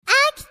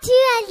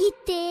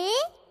Actualités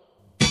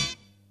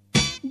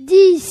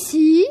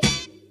d'ici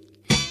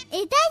et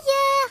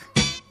d'ailleurs.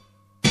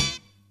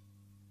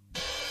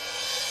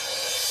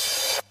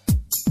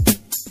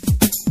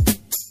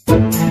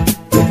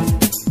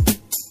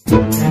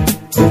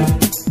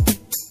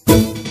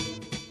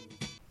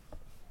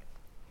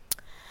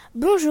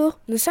 Bonjour,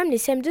 nous sommes les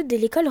CM2 de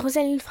l'école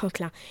Rosalind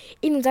Franklin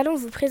et nous allons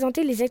vous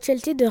présenter les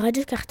actualités de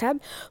Radio Cartable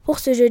pour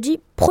ce jeudi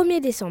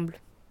 1er décembre.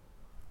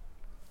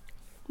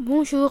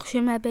 Bonjour, je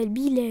m'appelle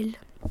Bilal.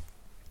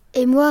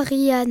 Et moi,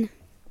 Ryan.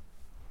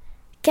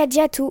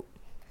 Kadiatou.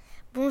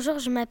 Bonjour,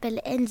 je m'appelle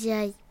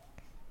Ndiaye.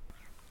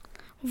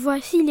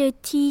 Voici les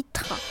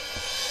titres.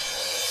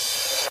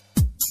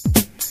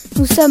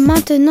 Nous sommes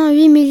maintenant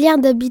 8 milliards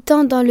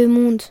d'habitants dans le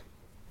monde.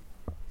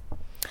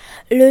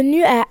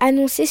 L'ONU a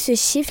annoncé ce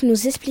chiffre,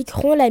 nous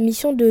expliquerons la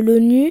mission de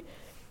l'ONU.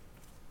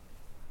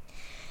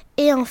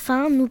 Et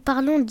enfin, nous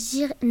parlerons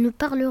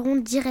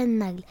d'Irène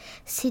Nagle.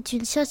 C'est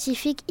une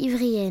scientifique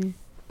ivrienne.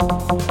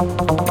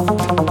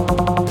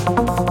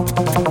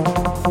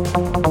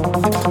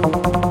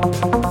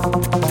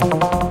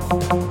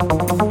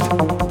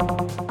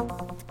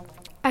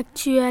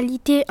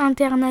 Actualités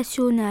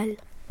internationales.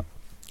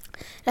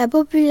 La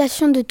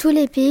population de tous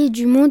les pays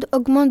du monde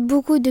augmente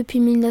beaucoup depuis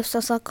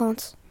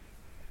 1950.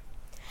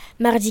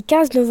 Mardi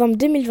 15 novembre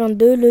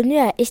 2022, l'ONU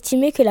a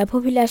estimé que la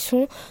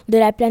population de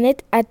la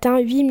planète atteint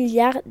 8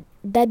 milliards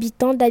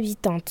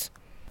d'habitantes.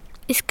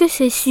 Est-ce que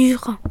c'est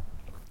sûr ?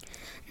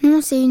 Non,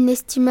 c'est une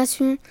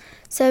estimation.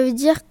 Ça veut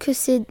dire que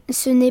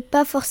ce n'est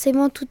pas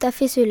forcément tout à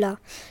fait cela.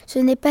 Ce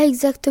n'est pas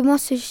exactement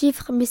ce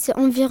chiffre, mais c'est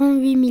environ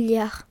 8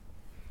 milliards.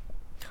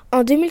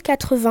 En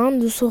 2080,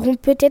 nous serons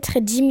peut-être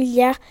 10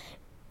 milliards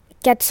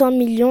 400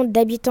 millions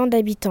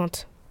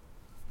d'habitantes.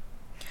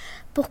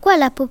 Pourquoi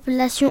la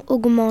population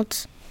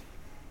augmente ?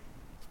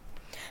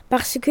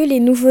 Parce que les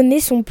nouveau-nés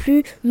sont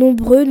plus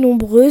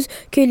nombreuses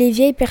que les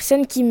vieilles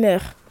personnes qui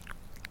meurent.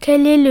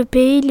 Quel est le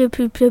pays le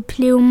plus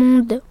peuplé au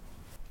monde ?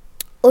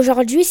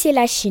 Aujourd'hui, c'est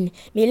la Chine,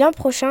 mais l'an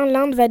prochain,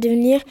 l'Inde va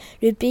devenir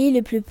le pays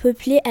le plus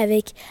peuplé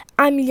avec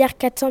 1 milliard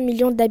 400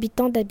 millions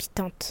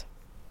d'habitantes.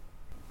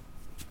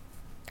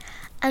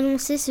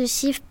 Annoncer ce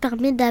chiffre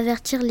permet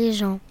d'avertir les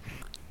gens.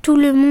 Tout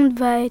le monde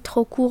va être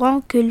au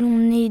courant que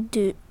l'on est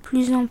de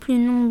plus en plus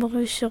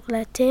nombreux sur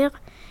la Terre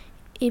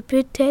et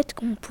peut-être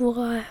qu'on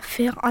pourra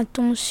faire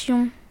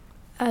attention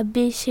à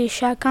baisser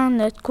chacun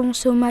notre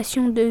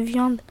consommation de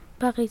viande,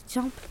 par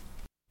exemple.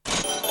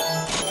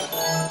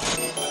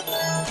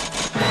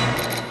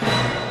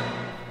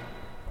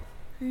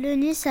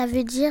 L'ONU, ça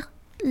veut dire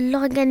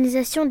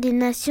l'Organisation des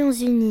Nations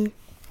Unies.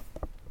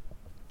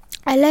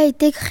 Elle a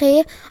été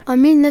créée en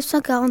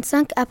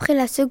 1945 après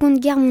la Seconde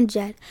Guerre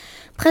mondiale.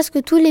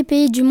 Presque tous les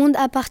pays du monde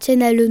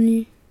appartiennent à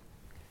l'ONU.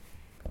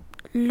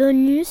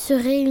 L'ONU se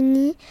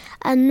réunit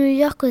à New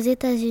York aux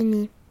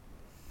États-Unis.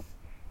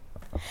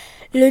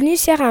 L'ONU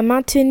sert à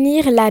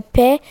maintenir la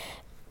paix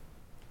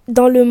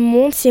dans le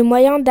monde. Ses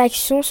moyens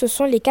d'action, ce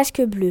sont les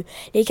casques bleus.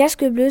 Les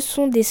casques bleus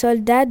sont des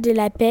soldats de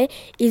la paix.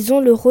 Ils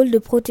ont le rôle de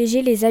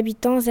protéger les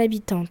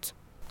habitantes.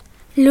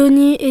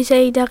 L'ONU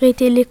essaye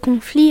d'arrêter les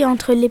conflits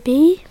entre les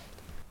pays.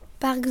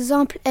 Par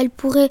exemple, elle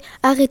pourrait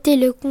arrêter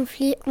le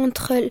conflit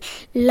entre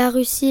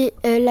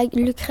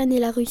l'Ukraine et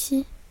la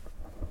Russie.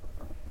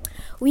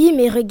 Oui,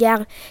 mais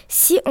regarde,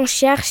 si on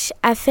cherche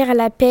à faire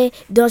la paix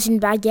dans une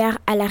bagarre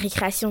à la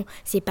récréation,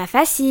 c'est pas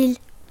facile.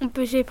 On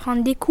peut se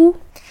prendre des coups.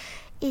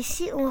 Et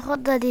si on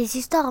rentre dans des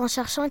histoires en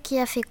cherchant qui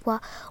a fait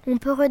quoi, on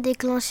peut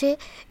redéclencher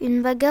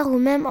une bagarre ou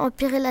même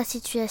empirer la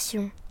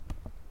situation.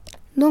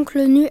 Donc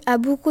l'ONU a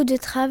beaucoup de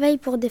travail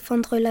pour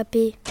défendre la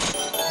paix.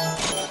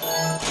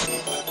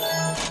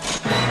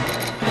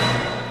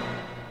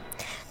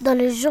 Dans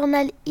le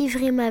journal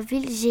Ivry, ma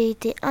ville, j'ai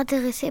été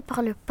intéressée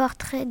par le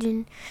portrait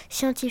d'une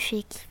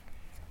scientifique.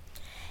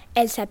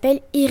 Elle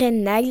s'appelle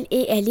Irène Nagle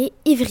et elle est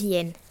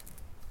ivrienne.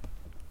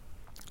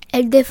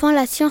 Elle défend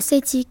la science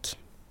éthique.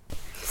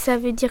 Ça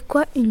veut dire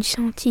quoi, une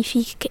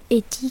scientifique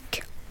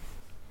éthique ?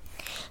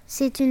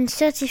 C'est une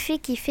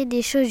scientifique qui fait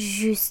des choses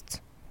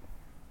justes.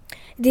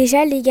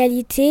 Déjà,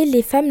 l'égalité,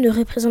 les femmes ne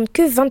représentent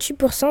que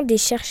 28% des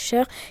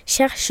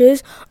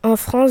chercheuses en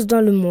France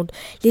dans le monde.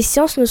 Les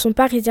sciences ne sont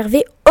pas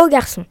réservées aux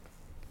garçons.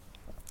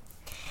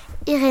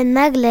 Irène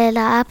Nagle, elle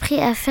a appris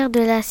à faire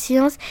de la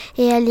science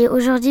et elle est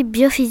aujourd'hui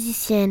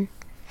biophysicienne.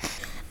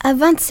 À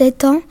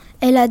 27 ans,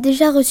 elle a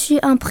déjà reçu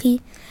un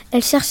prix.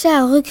 Elle cherchait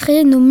à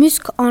recréer nos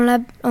muscles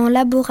en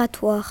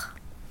laboratoire.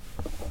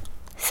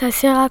 Ça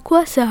sert à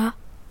quoi ça ?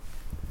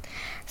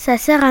 Ça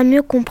sert à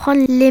mieux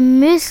comprendre les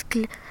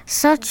muscles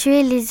sans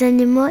tuer les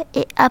animaux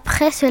et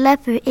après cela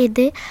peut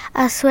aider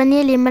à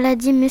soigner les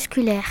maladies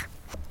musculaires.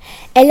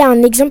 Elle a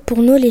un exemple pour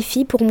nous les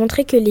filles pour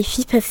montrer que les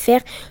filles peuvent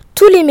faire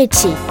tous les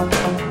métiers.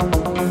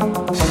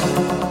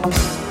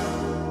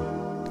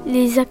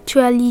 Les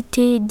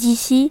actualités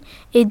d'ici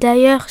et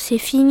d'ailleurs, c'est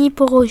fini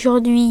pour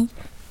aujourd'hui.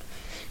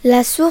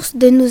 La source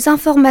de nos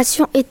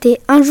informations était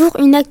un jour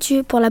une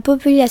actu pour la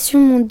population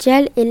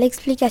mondiale et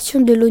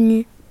l'explication de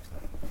l'ONU.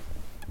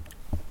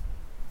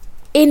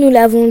 Et nous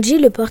l'avons dit,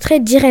 le portrait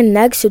d'Irène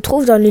Nagle se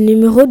trouve dans le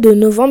numéro de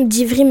novembre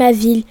d'Ivry, ma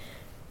ville.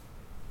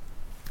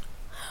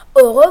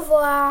 Au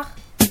revoir.